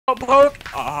Poke.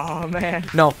 Oh man.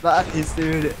 No. Nice,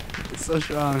 dude. It's so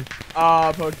strong.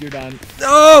 Oh, Poke, you're done.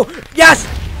 No. Yes.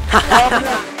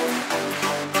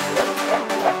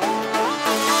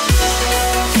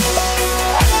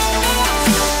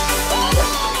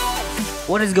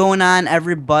 What is going on,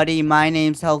 everybody? My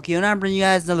name's Talekio, and I'm bringing you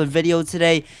guys another video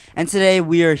today. And today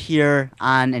we are here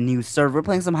on a new server. We're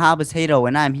playing some Hot Potato,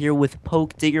 and I'm here with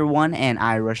Poke Digger 1 and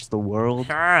I Rush the World.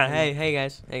 Hey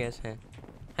guys. Hey.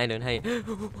 How you doing? Hey.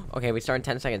 Okay, we start in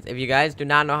 10 seconds. If you guys do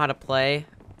not know how to play,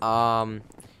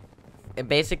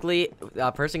 basically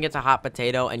a person gets a hot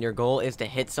potato, and your goal is to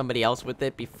hit somebody else with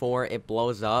it before it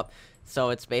blows up.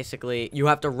 So it's basically you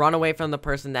have to run away from the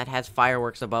person that has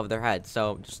fireworks above their head.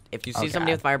 So just if you see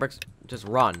somebody with fireworks, just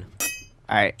run.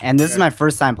 All right, and this is my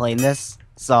first time playing this,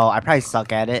 so I probably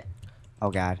suck at it. Oh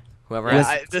god. Whoever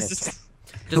Just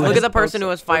look at the person who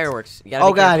has fireworks. You gotta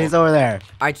Oh be god, careful. he's over there.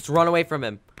 All right, just run away from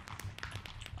him.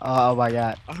 Oh my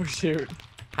god. Oh shoot.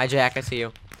 Hi Jack, I see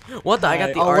you. What the? I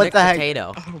got the Oh, what Arctic the heck?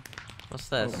 potato. Oh. What's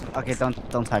this? Okay,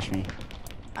 don't touch me.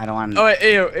 I don't want. Oh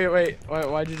wait, wait.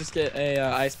 Why'd you just get a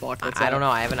ice block? What's I that? don't know.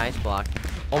 I have an ice block.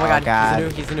 Oh my god.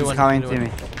 He's a new one. He's coming to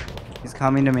me. He's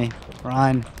coming to me.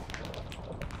 Run.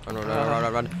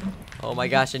 Run. Oh my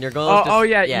gosh, and your goal Oh, is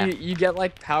just, yeah. You get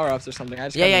like power ups or something. I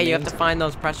just got Yeah, the you have names. to find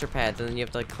those pressure pads, and then you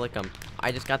have to like click them.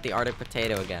 I just got the Arctic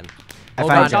potato again. I Oh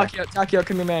found god. you. Takio,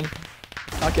 come here, man.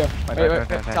 Takio. Wait.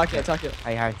 Takio.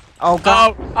 Hi. Oh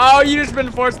god. Oh, you just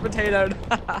been forced potatoed.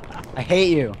 I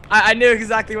hate you. I knew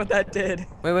exactly what that did.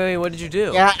 Wait, what did you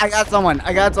do? Yeah, I got someone.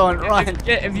 Run.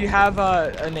 If you have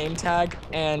a name tag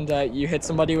and you hit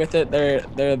somebody with it, they're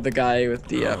the guy with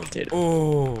the potato.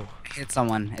 Ooh. Hit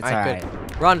someone. It's Alright, alright.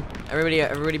 good. Run.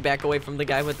 Everybody back away from the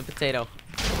guy with the potato.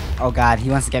 Oh god, he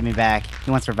wants to get me back.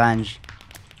 He wants revenge.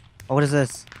 Oh, what is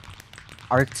this?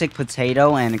 Arctic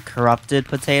potato and corrupted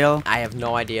potato. I have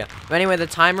no idea. But anyway, the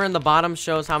timer in the bottom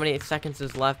shows how many seconds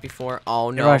is left before.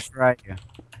 Oh no. Rush, where are you?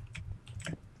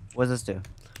 What does this do?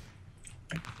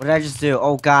 What did I just do?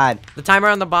 Oh god. The timer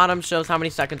on the bottom shows how many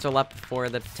seconds are left before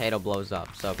the potato blows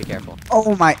up. So be careful.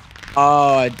 Oh my.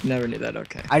 Oh, I never knew that.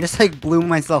 Okay. I just like blew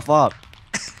myself up.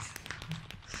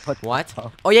 What?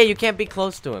 Oh yeah, you can't be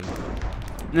close to him.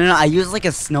 No, I used like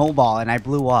a snowball and I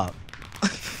blew up.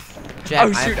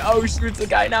 Jack, Oh shoot, it's the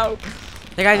guy now.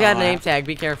 The guy's got a name tag.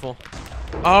 Be careful.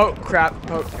 Oh crap.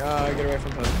 Poke. Get away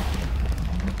from Poke.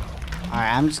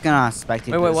 Alright, I'm just gonna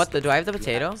spectate Wait, this. what? Do I have the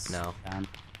potato? Yes. No. Done.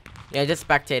 Yeah, just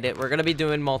spectate it. We're gonna be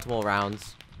doing multiple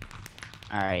rounds.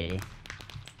 Alright.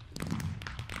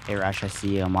 Hey Rush, I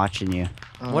see you. I'm watching you.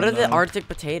 Oh, What do the no. Arctic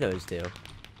potatoes do?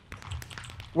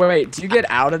 Wait, do you get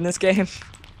out in this game?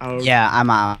 Oh. Yeah, I'm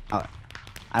out.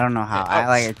 I don't know how. Yeah, I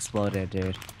like exploded,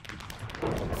 dude.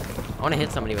 I want to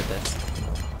hit somebody with this.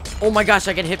 Oh my gosh,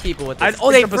 I can hit people with this. I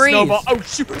Oh, they picked up a freeze. snowball. Oh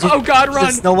shoot. Oh god, The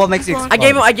run. snowball makes you Run.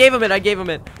 explode. I gave him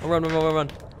it. Oh, run.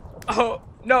 Oh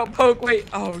no, Poke. Wait.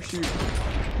 Oh shoot.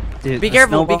 Dude, Be the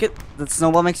careful, snowball- the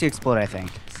snowball makes you explode, I think.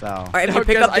 So. All right, if you No,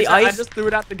 pick 'cause up the I ice. just threw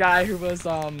it at the guy who was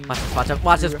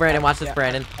Watch this, Brandon. Watch this, Yeah.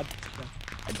 Brandon.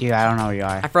 Dude, I don't know where you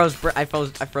are. I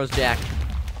froze Jack.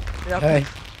 Yep. Hey.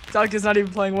 Talekio's not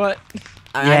even playing what?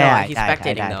 I Yeah, know. He's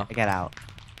spectating though. I got out.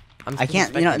 I'm I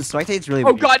can't. You know, spectate's really. Oh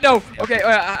weird. god, no. Okay.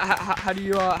 How do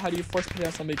you force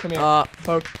potato somebody? Come here.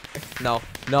 Poke. No.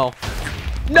 No.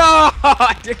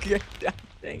 I did get that.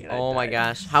 Dang it, I Oh my died.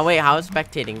 gosh. How is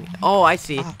spectating? Oh, I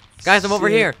see. Ah, Guys, I'm over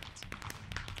shit. here.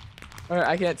 Alright,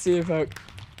 I can't see you, Poke.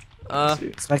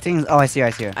 Shoot. Spectating. Oh, I see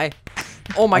you.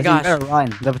 Oh my You gosh. better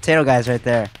run. The potato guy's right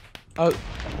there. Oh.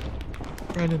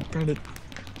 Brandon.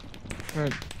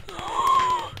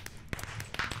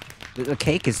 The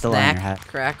cake is still on your head. Snack,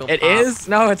 crackle, It pop. is?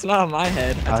 No, it's not on my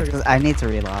head. I took it. I need to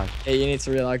relog. Hey, you need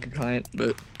to relog your client,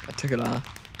 but I took it off.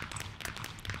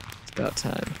 It's about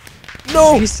time.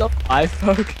 No! Are you still alive,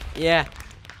 Poke? Yeah.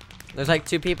 There's like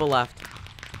 2 people left.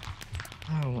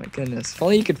 Oh my goodness. If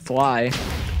only you could fly.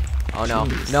 Oh no.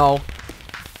 Jeez. No.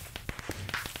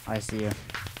 I see you.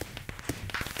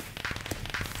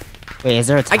 Wait, is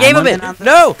there a time I gave him limit it. on this?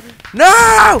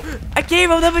 No! I gave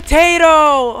him the potato.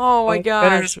 Oh my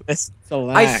gosh.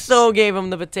 I so gave him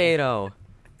the potato.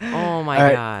 Oh my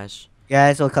Alright. gosh.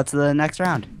 Guys, we'll cut to the next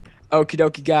round. Okie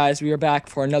dokie, guys. We are back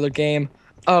for another game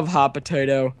of Hot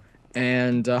Potato.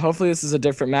 And hopefully this is a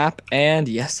different map. And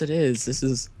yes, it is. This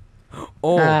is...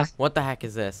 Oh, what the heck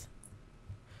is this?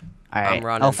 Alright. I'm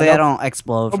running. Hopefully I don't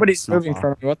explode. from Nobody's moving snowball.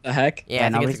 from me. What the heck? Yeah, I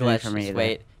think it's a nobody's glitch. moving for me Just either.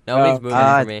 wait. Nobody's Oh. moving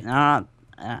for me.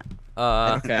 No.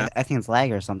 Okay. I think it's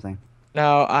lag or something.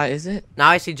 No, is it? Now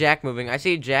I see Jack moving. I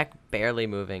see Jack barely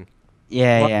moving.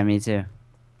 Yeah, What? yeah, me too.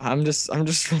 I'm just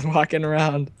walking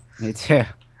around. Me too.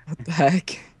 What the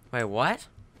heck? Wait, what?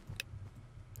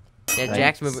 Yeah, Right.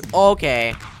 Jack's moving.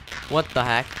 Okay. What the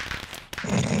heck?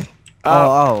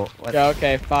 What? Yeah,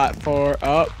 okay, 5, 4,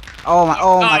 up. Oh my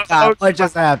Oh, God! oh, What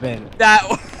just happened? That.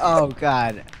 Oh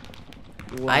God!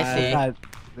 I see. God,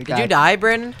 Did you die,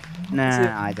 Brandon? No,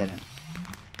 I didn't.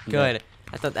 Good.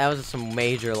 I thought that was some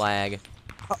major lag.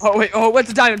 Oh wait, oh what's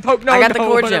the diamond poke? No, I got the no,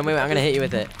 core what gem. is- Wait, I'm gonna hit you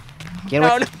with it. Get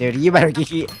No, away, dude. You better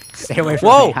stay away from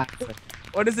Whoa! me.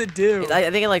 What does it do? I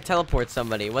think it like teleports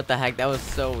somebody. What the heck? That was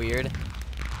so weird.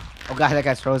 Oh God, that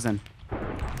guy's frozen.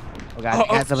 Oh God,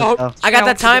 Oh, that guy's oh, oh, I got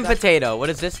No, the time look at that. potato. What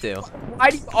does this do? Why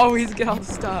do you always get all the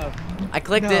stuff? I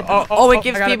clicked No, it. oh, Oh, oh, it oh,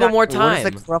 gives I gotta people die. more What does time.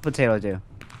 the corrupt potato do?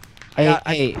 I Hey, got-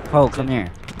 hey, Poe, come here.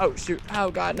 Oh shoot!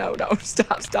 Oh god, no, no!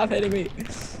 Stop hitting me!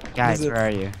 Guys, Is it- where are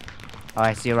you? Oh,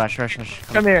 I see you. Rush.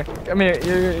 Come here!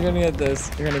 You're gonna get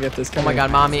this. You're gonna get this. Oh Come my here.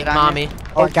 God, mommy, Sit on mommy.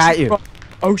 Oh, I got you.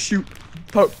 Oh shoot!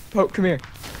 Poke, come here.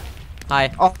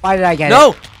 Hi. Oh, why did I get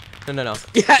No! No.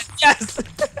 Yes!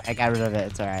 I got rid of it.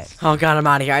 It's alright. Oh God, I'm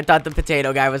out of here. I thought the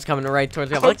potato guy was coming right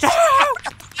towards me. I'm like, no!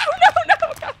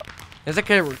 there's a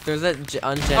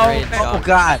ungenerated Oh, dog. Oh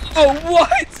God! Oh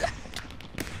what?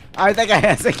 I think I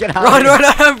have to get out.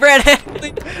 Run,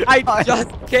 Brandon! I just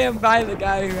came by the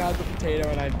guy who had the potato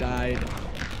and I died.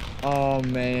 Oh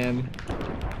man.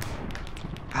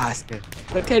 Ah,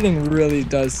 spectating really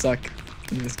does suck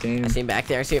in this game. I see him back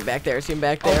there. I see him back there.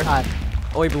 Oh God!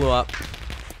 Oh, he blew up.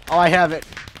 Oh, I have it.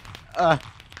 Oh,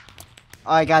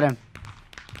 I got him.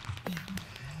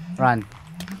 Run.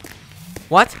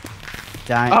 What?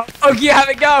 Die. Oh, you have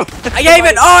it, go! I gave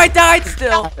it. Oh, I died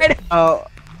still. Oh,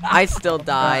 I still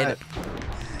died.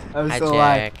 I'm Hi, still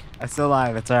alive. Jack. I'm still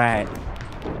alive. It's alright.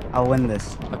 I'll win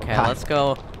this. Okay, Ha. let's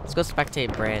go. Let's go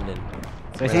spectate Brandon.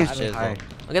 So it Where's seems Chisel? alright.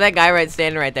 Look at that guy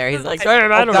standing right there. He's like, Oh, I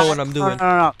don't know God. what I'm doing.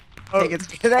 No. Oh, Take it.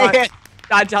 Take it.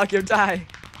 Die, Talekio, die.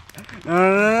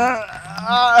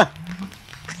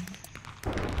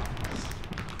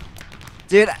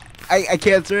 Dude, I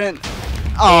can't turn.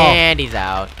 Oh. And he's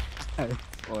out. Man.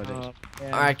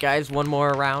 Alright, guys, one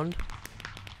more round.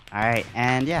 Alright,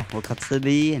 and yeah, we'll cut to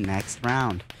the next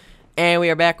round. And we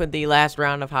are back with the last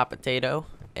round of Hot Potato.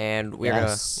 And we're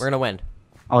Yes. gonna win.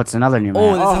 Oh, it's another new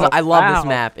Oh, map. this is, I love wow. this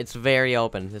map. It's very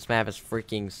open. This map is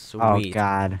freaking Oh, sweet.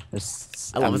 God.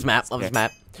 I love this map. Love this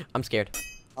map. I'm scared.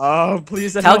 Oh,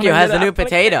 please. I don't Talekio wanna has get a new out.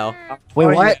 potato. Wait,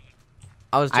 Oh, what?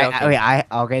 I was joking.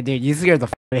 Okay, dude, you scared the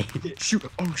f Shoot!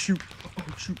 Oh shoot!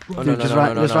 Oh shoot! Oh, Run. no, Dude, no, just no,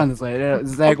 run, no, just no. run this way.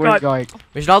 Zach, where are you God. going?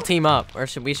 We should all team up, or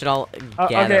we should all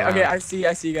gather Okay, around. I see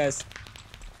you guys.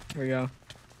 Here we go.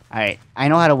 Alright, I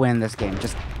know how to win this game.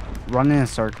 Just run in a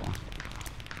circle.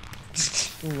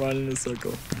 Run in a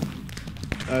circle.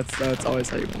 That's always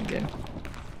how you win a game.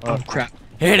 Oh crap!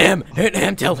 Hit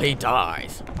him till he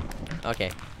dies.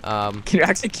 Okay. Can you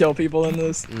actually kill people in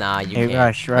this? Nah, you Hey, can't.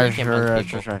 rush. You can't punch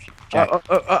people. Jack,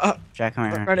 Oh, Jack,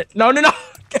 come here. run it! No! No!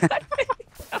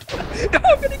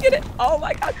 I'm gonna get it! Oh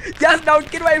my god! Yes! No!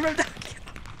 Get away from that!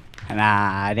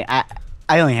 Nah,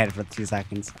 I only had it for 2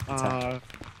 seconds. It's alright.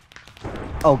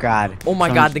 Oh God. Oh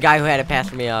my God, the guy who had it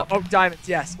passed me up. Oh, diamonds!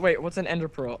 Yes. Wait, what's an ender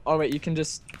pearl? Oh wait, you can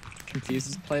just confuse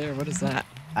this player. What is that?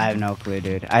 I have no clue,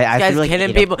 dude. This I guy's feel like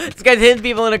hitting people. This guy's hitting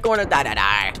people in the corner.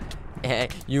 Die.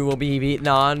 You will be beaten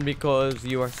on because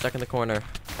you are stuck in the corner.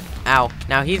 Ow.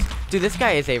 Now dude, this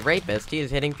guy is a rapist. He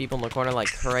is hitting people in the corner like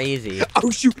crazy.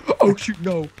 Oh shoot! Oh shoot!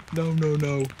 No!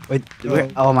 No! Wait, No.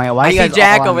 oh my God, why I are you see guys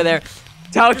Jack all on- over there.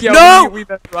 Talekio, No! we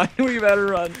better run. We better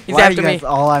run. He's Why after are you me. guys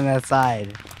all on that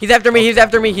side? He's after me. He's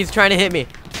after me. He's trying to hit me.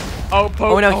 Oh,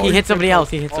 Oh, no, he hit somebody else.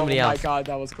 He hit somebody Oh else. my god,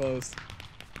 that was close.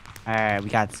 Alright, we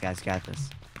got this, guys. We got this.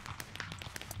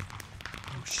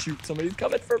 Oh shoot, somebody's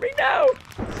coming for me now.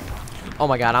 Oh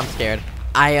my God, I'm scared.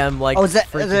 I am like. Oh, is that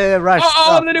freaking- rush?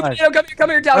 Oh, I'm the new rush. potato. Come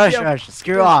here, Rush, Talekio. rush.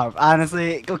 Screw off.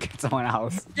 Honestly, go get someone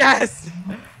else. Yes.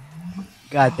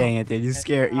 God dang it, dude. You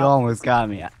scared. You almost got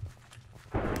me.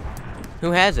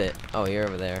 Who has it? Oh, you're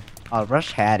over there. Oh,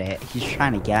 Rush had it. He's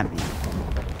trying to get me.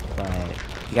 But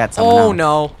you got someone else. Oh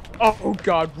no. Oh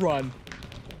god, run.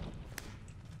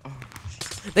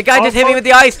 The guy just hit me Oh. with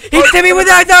the ice. He just hit me with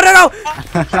the ice. No.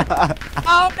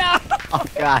 Oh no. Oh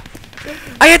God.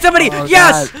 I hit somebody. Oh,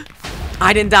 Yes. God.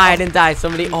 I didn't die.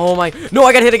 Somebody. Oh my. No,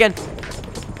 I got hit again.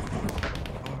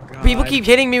 Oh, God. People keep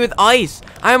hitting me with ice.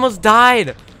 I almost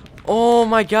died. Oh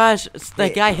my gosh.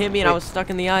 That guy hit me and I was stuck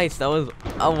in the ice. That was.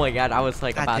 Oh my God. I was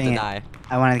like God about dang to it. die.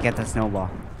 I wanted to get the snowball.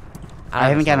 don't I have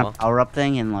haven't gotten a snowball. power-up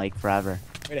thing in like forever.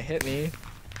 Way to hit me.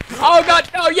 Oh god,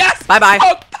 no, yes! Bye bye.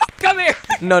 Oh, come here!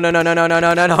 No. No, no, I'm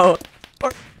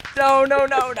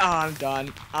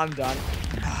done.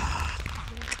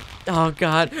 Oh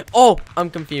God. Oh, I'm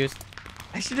confused.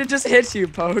 I should have just hit you,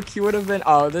 Poke. You would have been.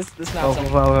 Oh, this Oh,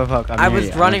 not. oh, I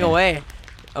was running away.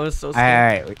 I was so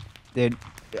scared. Alright. Dude.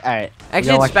 Alright.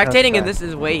 Actually, watch out, spectating in this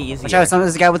is way easier. Watch out,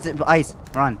 there's a guy with the ice.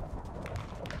 Run.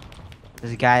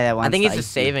 There's a guy that wants I think he's to just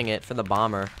ice you. saving it for the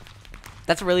bomber.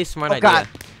 That's a really smart Oh, idea. God.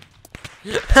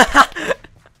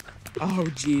 Oh,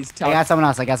 jeez. I got someone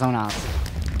else. Wait,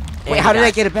 And how did I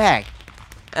got- get it back?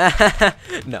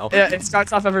 No. Yeah, it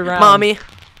starts off every round. Mommy.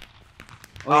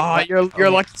 Oh, Wait, you're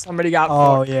lucky somebody got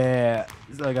Oh, four. yeah.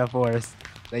 So I got forced.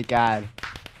 Thank God.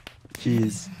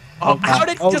 Jeez. Oh, how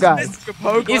did you just miss your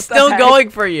poke? He's What the still heck? going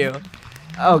for you.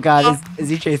 Oh, God. Is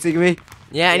he chasing me?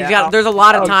 Yeah, and Yeah. he's got. There's a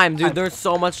lot of Oh, time, dude. God. There's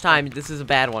so much time. This is a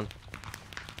bad one.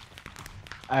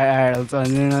 Alright, let's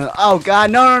run. No. Oh, God.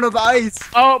 No, the ice.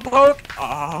 Oh, poke.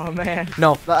 Oh, man.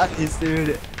 No. The ice,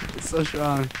 dude. It's so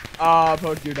strong. Oh,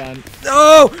 poke, you're done.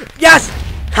 No. Yes.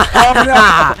 Oh, no.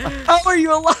 How are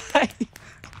you alive?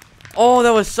 Oh,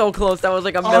 that was so close. That was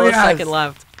like a Oh, millisecond yes.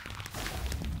 left.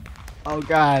 Oh,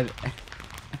 God.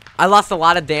 I lost a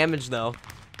lot of damage though.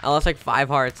 I lost like 5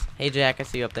 hearts. Hey Jack, I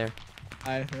see you up there.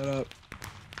 Hi, what up?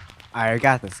 Alright, I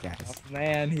got this, guys. Oh,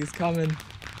 man, he's coming.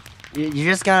 You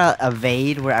just gotta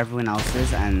evade where everyone else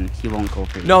is, and he won't go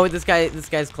for you. No, this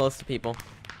guy's close to people.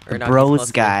 The no, he's close bros to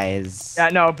me. guys. Yeah,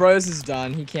 no, Bros is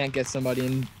done. He can't get somebody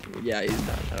in. Yeah, he's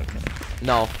done. Okay.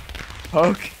 No.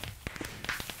 Poke.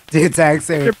 Dude, Zach,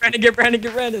 stay away. Get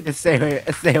Brandon.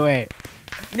 Stay away.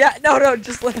 Yeah, no,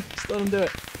 just let him do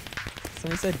it.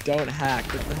 Someone said don't hack.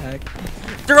 What the heck?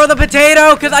 Throw the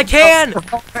potato, cause I can.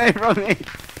 Away from me.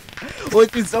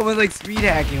 Look at someone like speed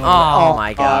hacking. Oh my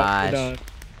You're gosh. done.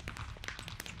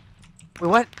 Wait,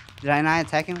 what? Did I not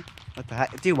attack him? What the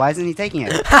heck? Dude, why isn't he taking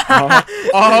it?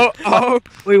 Oh.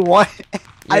 Wait, what?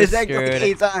 I You're attacked him like screwed.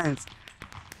 8 times.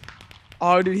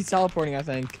 Oh, dude, he's teleporting, I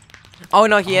think. Oh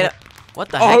no, he had. What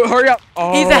the Oh, heck? hurry up.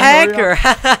 Oh, He's a hurry up.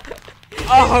 hacker.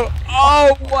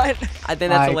 Oh, what? I think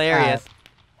that's My hilarious.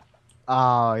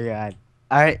 Oh, God.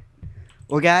 Alright.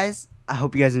 Well, guys, I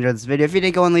hope you guys enjoyed this video. If you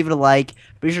did, go and leave it a like.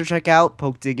 Be sure to check out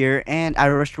Poke Digger and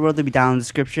Outer Rush World. They'll be down in the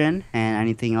description. And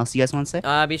anything else you guys want to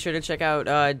say? Be sure to check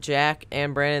out Jack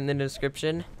and Brandon in the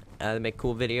description. They make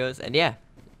cool videos. And yeah,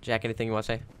 Jack, anything you want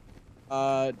to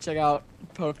say? Check out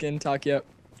Poke and Talekio.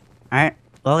 Alright.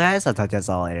 Well, guys, I'll talk to you guys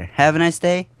all later. Have a nice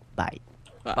day. Bye.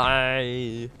 Bye.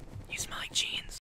 You smell like jeans.